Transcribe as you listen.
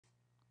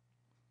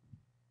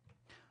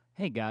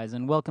Hey guys,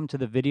 and welcome to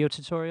the video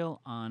tutorial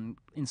on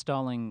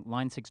installing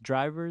Line 6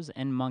 drivers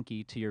and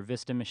Monkey to your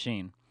Vista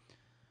machine.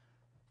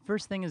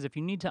 First thing is, if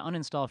you need to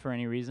uninstall for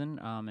any reason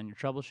and you're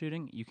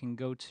troubleshooting, you can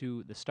go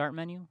to the Start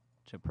menu,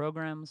 to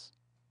Programs,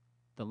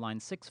 the Line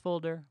 6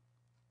 folder,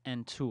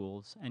 and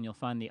Tools, and you'll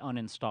find the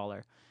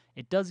Uninstaller.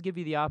 It does give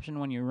you the option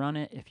when you run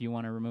it if you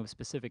want to remove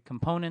specific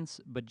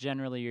components, but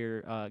generally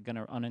you're going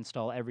to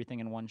uninstall everything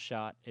in one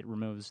shot. It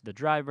removes the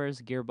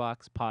drivers,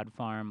 gearbox, pod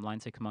farm, Line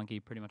 6 Monkey,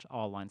 pretty much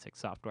all Line 6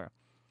 software.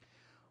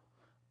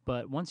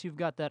 But once you've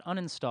got that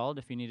uninstalled,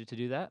 if you needed to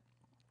do that,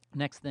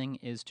 next thing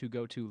is to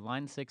go to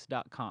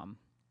line6.com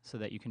so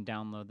that you can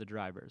download the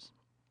drivers.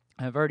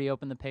 I've already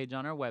opened the page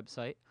on our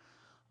website,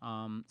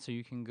 so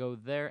you can go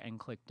there and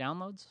click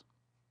Downloads.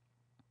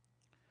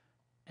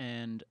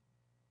 And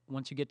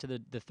once you get to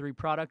the three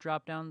product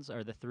drop-downs,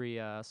 or the three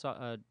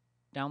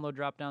download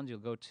drop-downs, you'll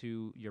go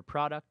to your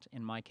product.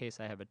 In my case,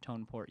 I have a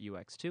TonePort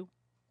UX2.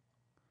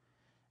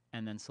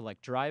 And then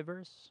select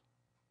Drivers.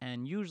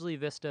 And usually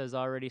Vista is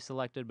already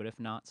selected, but if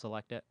not,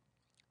 select it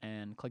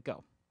and click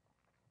Go.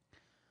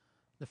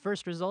 The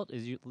first result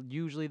is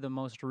usually the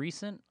most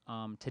recent.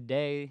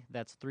 Today,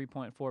 that's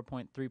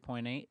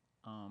 3.4.3.8.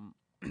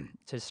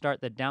 To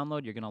start the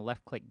download, you're going to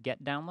left-click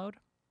Get Download.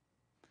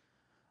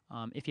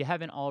 If you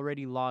haven't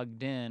already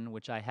logged in,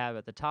 which I have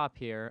at the top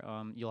here,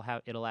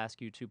 it'll ask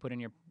you to put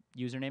in your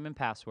username and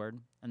password,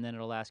 and then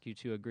it'll ask you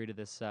to agree to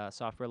this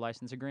software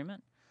license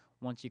agreement.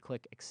 Once you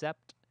click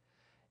Accept,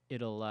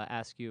 it'll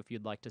ask you if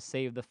you'd like to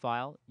save the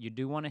file. You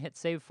do want to hit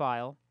Save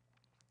File.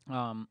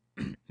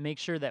 Make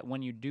sure that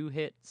when you do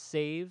hit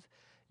Save,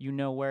 you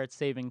know where it's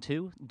saving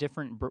to.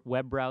 Different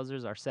web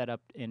browsers are set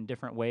up in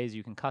different ways.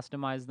 You can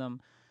customize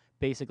them.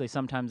 Basically,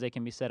 sometimes they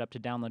can be set up to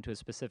download to a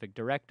specific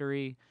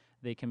directory.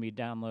 They can be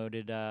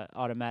downloaded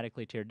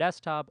automatically to your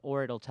desktop,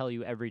 or it'll tell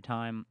you every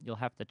time. You'll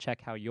have to check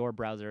how your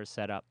browser is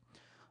set up.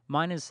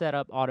 Mine is set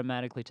up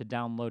automatically to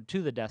download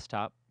to the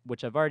desktop,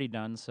 which I've already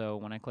done, so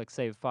when I click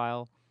Save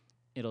File,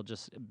 it'll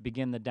just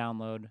begin the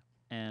download,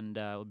 and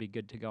it'll be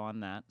good to go on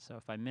that. So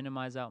if I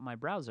minimize out my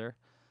browser,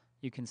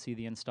 you can see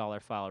the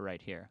installer file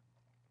right here.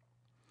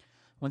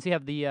 Once you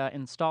have the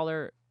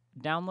installer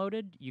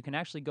downloaded, you can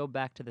actually go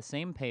back to the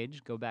same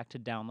page, go back to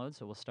Download.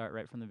 So we'll start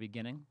right from the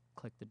beginning.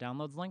 Click the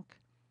Downloads link.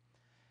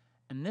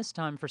 And this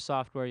time for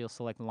software, you'll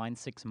select Line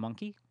 6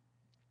 Monkey.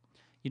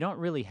 You don't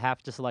really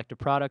have to select a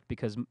product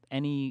because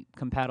any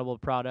compatible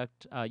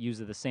product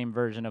uses the same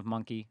version of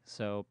Monkey.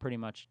 So pretty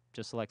much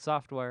just select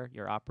software,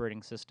 your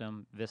operating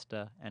system,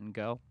 Vista, and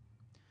go.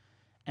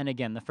 And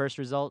again, the first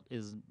result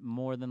is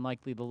more than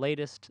likely the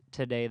latest.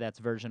 Today, that's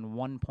version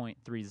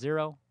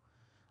 1.30.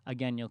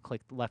 Again, you'll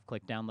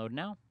left-click Download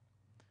Now,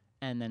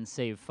 and then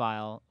Save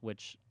File,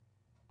 which,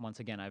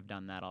 once again, I've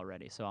done that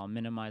already. So I'll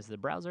minimize the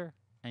browser,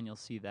 and you'll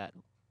see that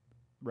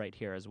right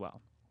here as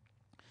well.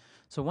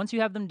 So once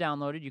you have them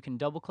downloaded, you can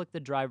double-click the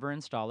driver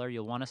installer.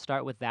 You'll want to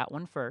start with that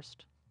one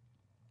first.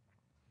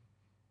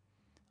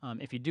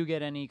 If you do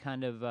get any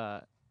kind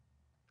of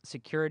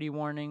security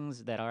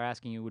warnings that are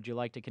asking you, would you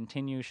like to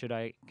continue? Should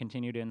I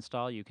continue to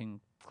install? You can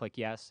click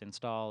Yes,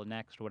 Install,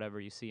 Next, whatever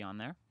you see on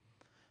there.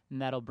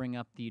 And that'll bring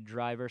up the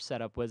driver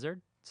setup wizard.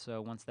 So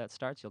once that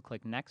starts, you'll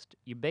click Next.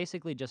 You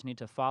basically just need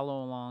to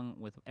follow along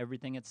with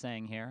everything it's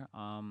saying here.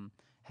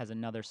 Has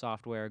another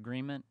software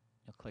agreement.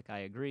 You'll click I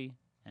agree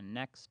and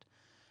Next.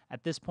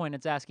 At this point,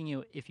 it's asking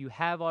you if you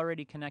have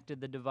already connected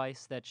the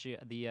device that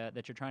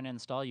you're trying to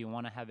install, you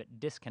want to have it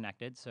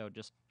disconnected. So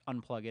just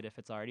unplug it if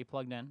it's already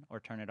plugged in, or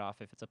turn it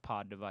off if it's a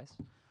pod device.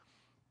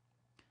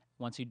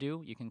 Once you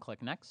do, you can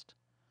click Next.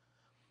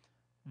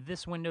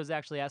 This window is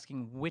actually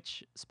asking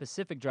which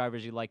specific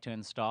drivers you'd like to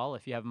install.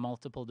 If you have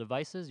multiple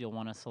devices, you'll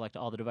want to select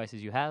all the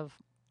devices you have.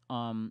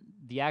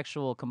 The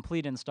actual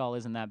complete install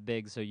isn't that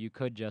big, so you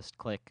could just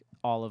click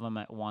all of them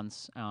at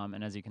once.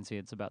 And as you can see,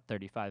 it's about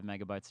 35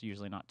 megabytes,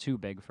 usually not too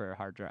big for a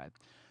hard drive.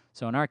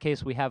 So in our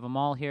case, we have them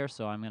all here,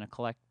 so I'm going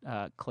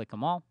to click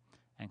them all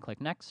and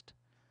click Next.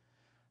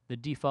 The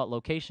default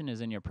location is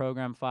in your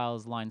program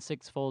files Line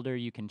 6 folder.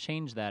 You can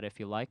change that if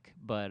you like,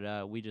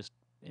 but we just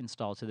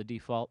install to the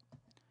default.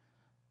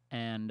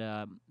 And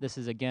this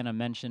is, again, a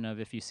mention of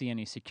if you see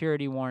any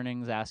security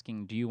warnings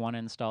asking, do you want to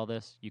install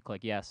this? You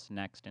click Yes,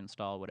 Next,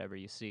 Install, whatever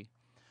you see.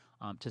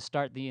 To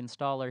start the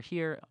installer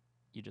here,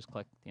 you just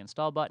click the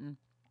Install button.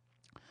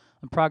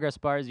 On progress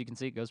bar, as you can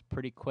see, it goes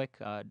pretty quick.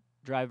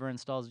 Driver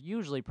installs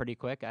usually pretty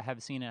quick. I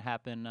have seen it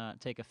happen,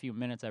 take a few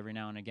minutes every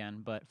now and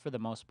again, but for the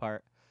most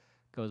part,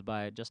 it goes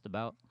by just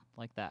about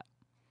like that.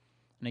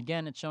 And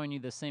again, it's showing you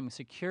the same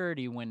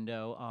security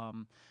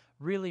window.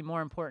 Really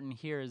more important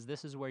here is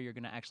this is where you're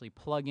going to actually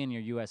plug in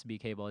your USB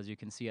cable, as you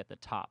can see at the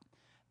top.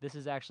 This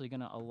is actually going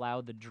to allow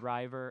the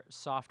driver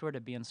software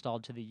to be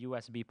installed to the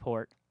USB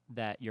port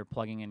that you're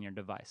plugging in your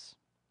device.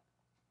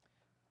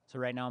 So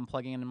right now I'm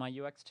plugging into my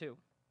UX2.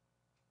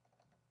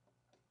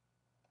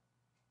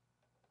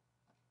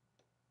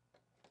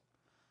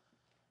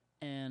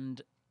 And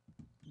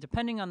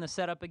depending on the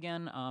setup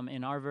again,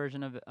 in our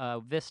version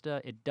of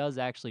Vista, it does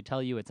actually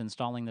tell you it's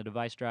installing the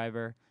device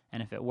driver,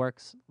 And if it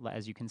works,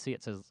 as you can see,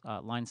 it says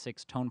line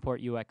 6 tone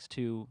port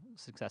UX2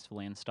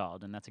 successfully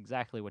installed, and that's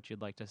exactly what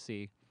you'd like to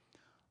see.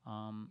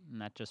 And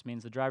that just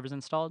means the driver's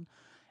installed.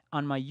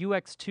 On my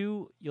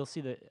UX2, you'll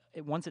see that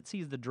once it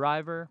sees the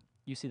driver,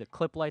 you see the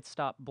clip lights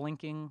stop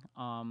blinking.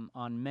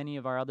 On many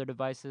of our other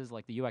devices,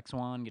 like the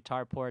UX1,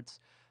 guitar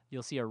ports,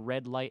 you'll see a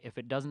red light if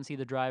it doesn't see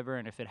the driver,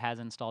 and if it has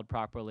installed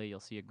properly,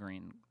 you'll see a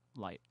green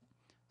light.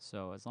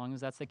 So as long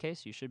as that's the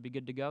case, you should be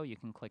good to go. You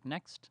can click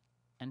Next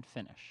and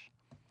Finish.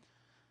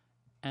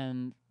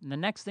 And the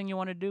next thing you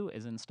want to do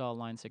is install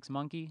Line 6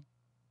 Monkey.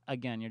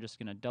 Again, you're just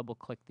going to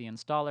double-click the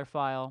installer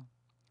file.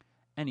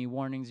 Any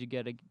warnings you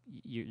get,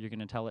 you're going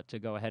to tell it to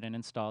go ahead and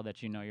install,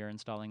 that you know you're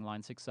installing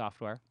Line 6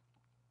 software.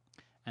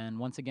 And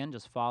once again,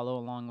 just follow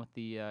along with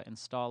the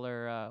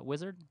installer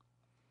wizard.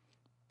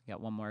 You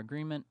got one more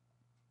agreement.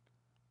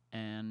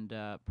 And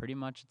pretty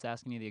much it's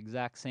asking you the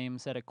exact same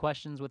set of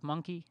questions with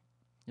Monkey.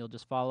 You'll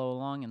just follow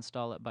along,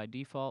 install it by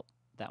default.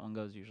 That one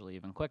goes usually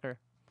even quicker.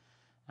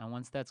 And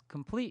once that's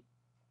complete,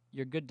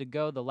 you're good to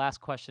go. The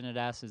last question it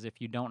asks is if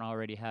you don't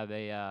already have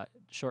a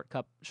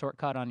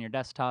shortcut on your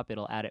desktop,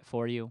 it'll add it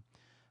for you.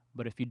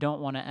 But if you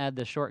don't want to add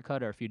the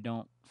shortcut, or if you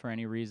don't for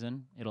any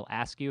reason, it'll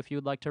ask you if you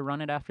would like to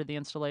run it after the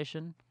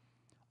installation.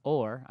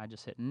 Or, I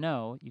just hit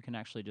no, you can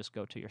actually just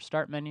go to your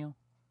Start menu,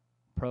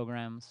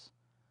 Programs,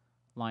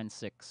 Line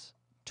 6,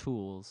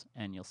 Tools,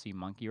 and you'll see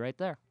Monkey right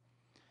there.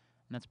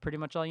 And that's pretty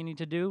much all you need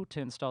to do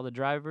to install the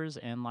drivers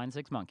and Line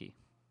 6 Monkey.